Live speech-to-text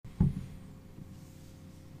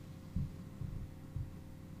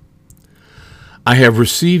I have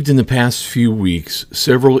received in the past few weeks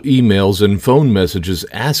several emails and phone messages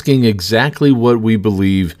asking exactly what we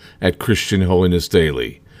believe at Christian Holiness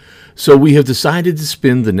Daily. So we have decided to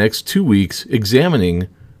spend the next 2 weeks examining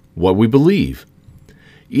what we believe.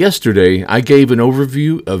 Yesterday, I gave an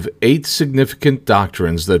overview of 8 significant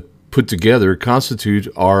doctrines that put together constitute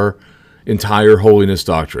our entire holiness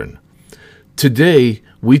doctrine. Today,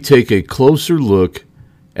 we take a closer look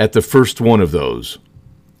at the first one of those.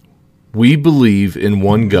 We believe in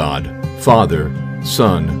one God, Father,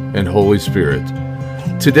 Son, and Holy Spirit.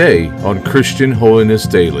 Today on Christian Holiness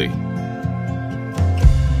Daily.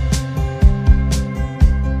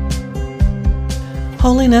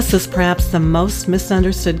 Holiness is perhaps the most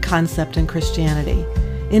misunderstood concept in Christianity.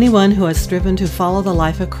 Anyone who has striven to follow the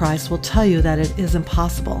life of Christ will tell you that it is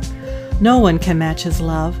impossible. No one can match His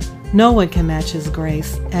love, no one can match His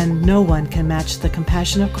grace, and no one can match the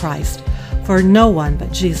compassion of Christ, for no one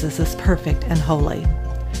but Jesus is perfect and holy.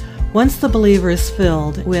 Once the believer is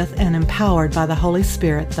filled with and empowered by the Holy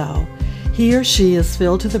Spirit, though, he or she is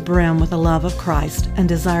filled to the brim with the love of Christ and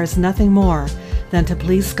desires nothing more than to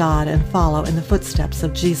please God and follow in the footsteps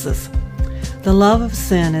of Jesus. The love of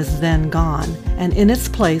sin is then gone, and in its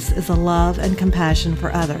place is a love and compassion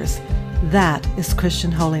for others. That is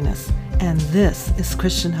Christian holiness, and this is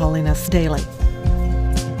Christian Holiness Daily.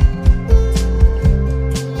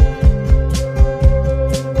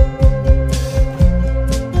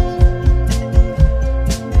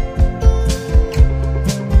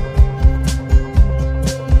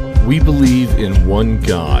 We believe in one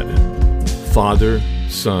God, Father,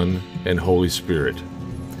 Son, and Holy Spirit.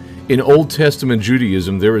 In Old Testament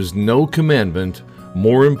Judaism, there is no commandment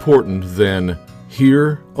more important than,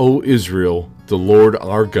 "Hear, O Israel, the Lord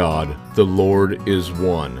our God, the Lord is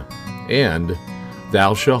one," and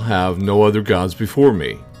 "Thou shalt have no other gods before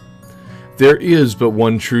me." There is but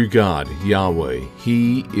one true God, Yahweh.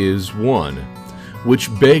 He is one.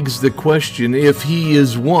 Which begs the question, if He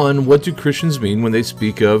is one, what do Christians mean when they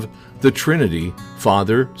speak of the Trinity,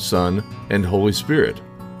 Father, Son, and Holy Spirit?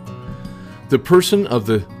 The person of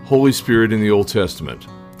the Holy Spirit in the Old Testament.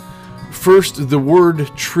 First, the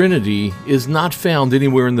word Trinity is not found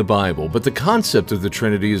anywhere in the Bible, but the concept of the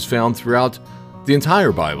Trinity is found throughout the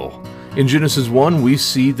entire Bible. In Genesis 1, we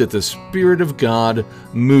see that the Spirit of God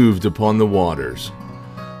moved upon the waters.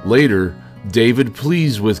 Later, David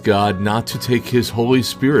pleads with God not to take His Holy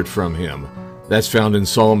Spirit from him. That's found in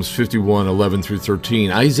Psalms 51:11 through 13.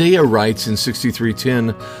 Isaiah writes in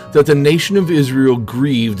 63:10 that the nation of Israel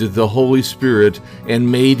grieved the Holy Spirit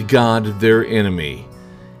and made God their enemy.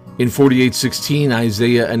 In 48:16,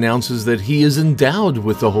 Isaiah announces that he is endowed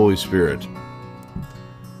with the Holy Spirit.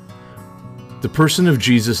 The person of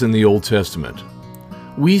Jesus in the Old Testament.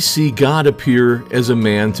 We see God appear as a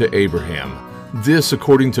man to Abraham. This,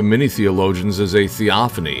 according to many theologians, is a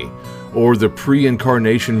theophany, or the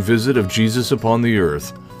pre-incarnation visit of Jesus upon the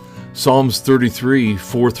earth. Psalms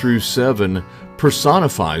 33:4 through 7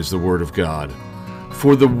 personifies the Word of God.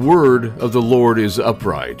 For the word of the Lord is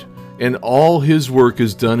upright, and all His work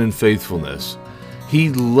is done in faithfulness. He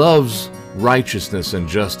loves righteousness and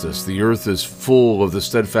justice. The earth is full of the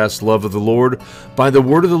steadfast love of the Lord. By the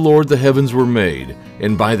word of the Lord the heavens were made,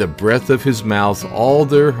 and by the breath of His mouth all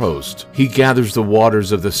their host. He gathers the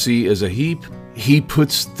waters of the sea as a heap. He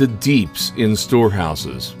puts the deeps in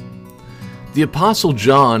storehouses. The Apostle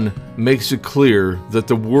John makes it clear that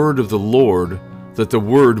the word of the Lord, that the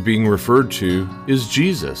word being referred to, is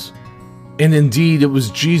Jesus. And indeed, it was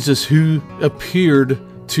Jesus who appeared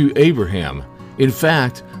to Abraham. In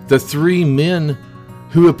fact, the 3 men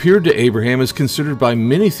who appeared to Abraham is considered by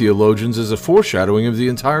many theologians as a foreshadowing of the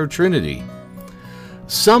entire Trinity.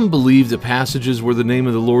 Some believe that passages where the name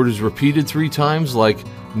of the Lord is repeated 3 times, like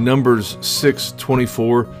Numbers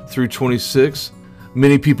 6:24 through 26,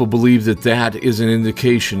 many people believe that that is an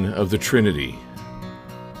indication of the Trinity.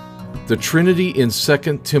 The Trinity in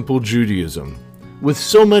Second Temple Judaism. With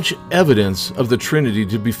so much evidence of the Trinity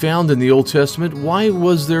to be found in the Old Testament, why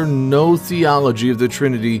was there no theology of the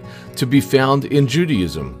Trinity to be found in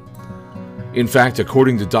Judaism? In fact,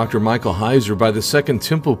 according to Dr. Michael Heiser, by the Second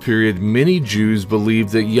Temple period, many Jews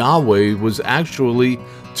believed that Yahweh was actually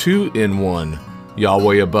 2 in 1,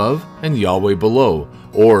 Yahweh above and Yahweh below,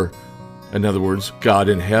 or, in other words, God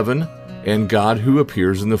in heaven and God who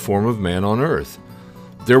appears in the form of man on earth.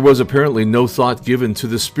 There was apparently no thought given to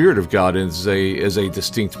the Spirit of God as a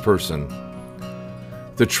distinct person.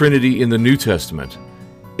 The Trinity in the New Testament.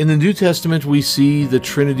 In the New Testament, we see the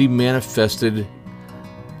Trinity manifested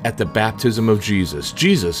at the baptism of Jesus.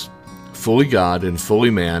 Jesus, fully God and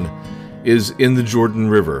fully man, is in the Jordan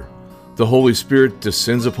River. The Holy Spirit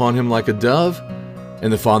descends upon him like a dove,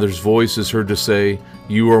 and the Father's voice is heard to say,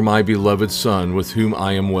 "You are my beloved Son, with whom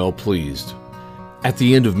I am well pleased." At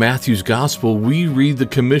the end of Matthew's Gospel, we read the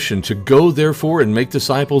commission to go, therefore, and make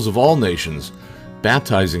disciples of all nations,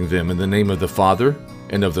 baptizing them in the name of the Father,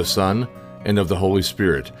 and of the Son, and of the Holy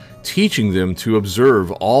Spirit, teaching them to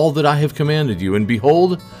observe all that I have commanded you. And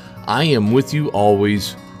behold, I am with you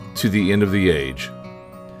always to the end of the age.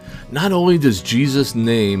 Not only does Jesus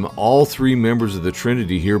name all three members of the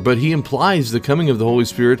Trinity here, but he implies the coming of the Holy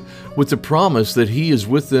Spirit with the promise that he is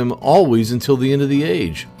with them always until the end of the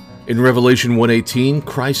age. In Revelation 1:18,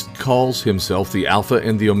 Christ calls himself the Alpha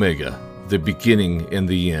and the Omega, the beginning and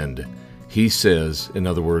the end. He says, in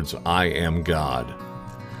other words, I am God.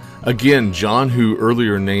 Again, John, who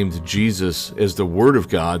earlier named Jesus as the Word of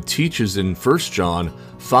God, teaches in 1 John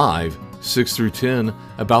 5:6-10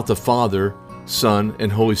 about the Father, Son,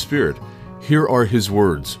 and Holy Spirit. Here are his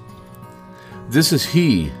words. This is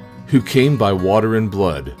he who came by water and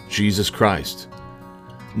blood, Jesus Christ.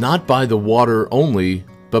 Not by the water only,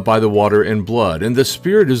 but by the water and blood. And the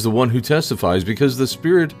Spirit is the one who testifies, because the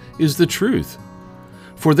Spirit is the truth.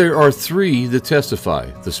 For there are three that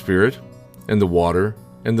testify, the Spirit, and the water,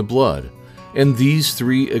 and the blood. And these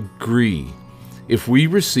three agree. If we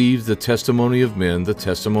receive the testimony of men, the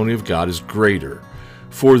testimony of God is greater.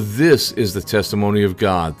 For this is the testimony of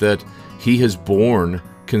God, that he has borne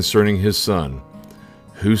concerning his Son.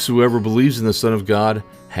 Whosoever believes in the Son of God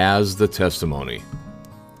has the testimony.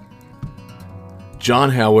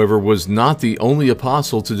 John, however, was not the only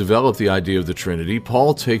apostle to develop the idea of the Trinity.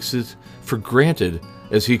 Paul takes it for granted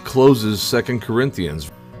as he closes 2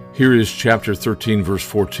 Corinthians. Here is chapter 13, verse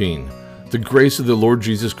 14. The grace of the Lord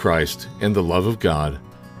Jesus Christ, and the love of God,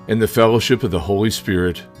 and the fellowship of the Holy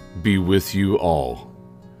Spirit be with you all.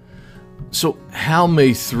 So, how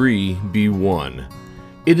may three be one?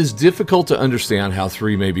 It is difficult to understand how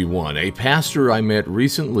three may be one. A pastor I met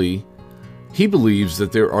recently, he believes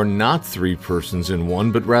that there are not three persons in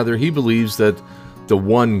one, but rather he believes that the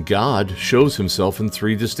one God shows himself in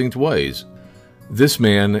three distinct ways. This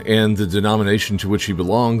man and the denomination to which he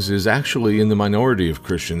belongs is actually in the minority of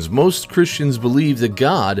Christians. Most Christians believe that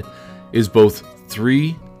God is both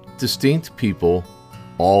three distinct people,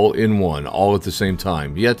 all in one, all at the same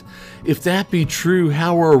time. Yet, if that be true,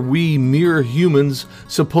 how are we mere humans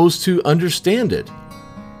supposed to understand it?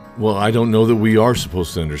 Well, I don't know that we are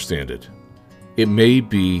supposed to understand it. It may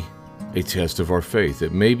be a test of our faith.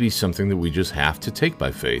 It may be something that we just have to take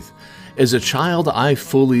by faith. As a child, I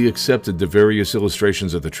fully accepted the various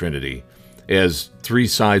illustrations of the Trinity as three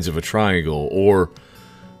sides of a triangle, or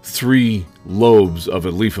three lobes of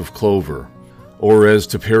a leaf of clover, or, as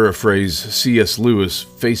to paraphrase C.S. Lewis,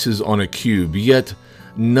 faces on a cube. Yet,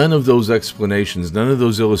 none of those explanations, none of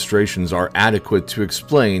those illustrations are adequate to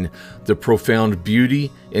explain the profound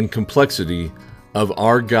beauty and complexity of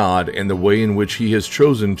our God and the way in which he has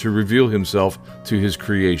chosen to reveal himself to his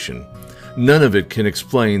creation. None of it can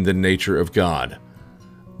explain the nature of God.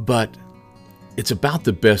 But it's about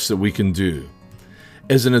the best that we can do.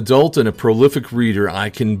 As an adult and a prolific reader, I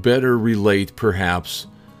can better relate the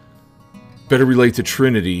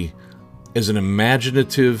Trinity as an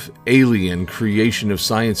imaginative alien creation of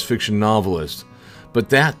science fiction novelists. But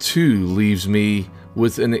that too leaves me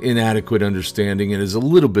with an inadequate understanding and is a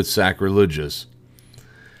little bit sacrilegious.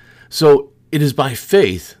 So it is by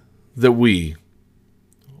faith that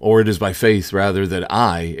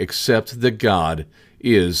I accept that God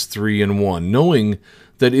is three in one, knowing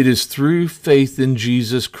that it is through faith in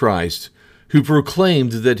Jesus Christ, who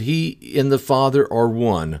proclaimed that he and the Father are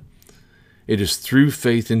one. It is through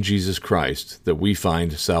faith in Jesus Christ that we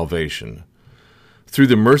find salvation. Through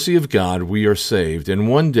the mercy of God we are saved, and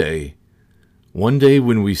one day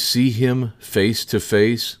when we see him face to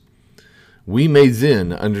face, we may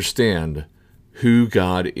then understand who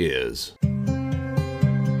God is.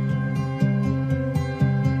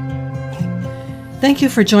 Thank you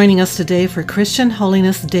for joining us today for Christian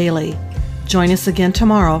Holiness Daily. Join us again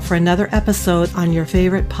tomorrow for another episode on your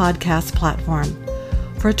favorite podcast platform.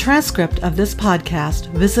 For a transcript of this podcast,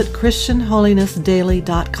 visit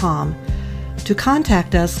ChristianHolinessDaily.com. To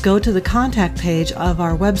contact us, go to the contact page of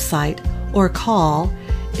our website or call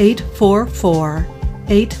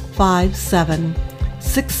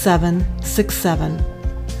 844-857-6767.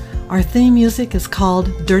 Our theme music is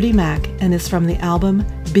called Dirty Mac and is from the album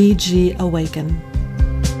BG Awaken.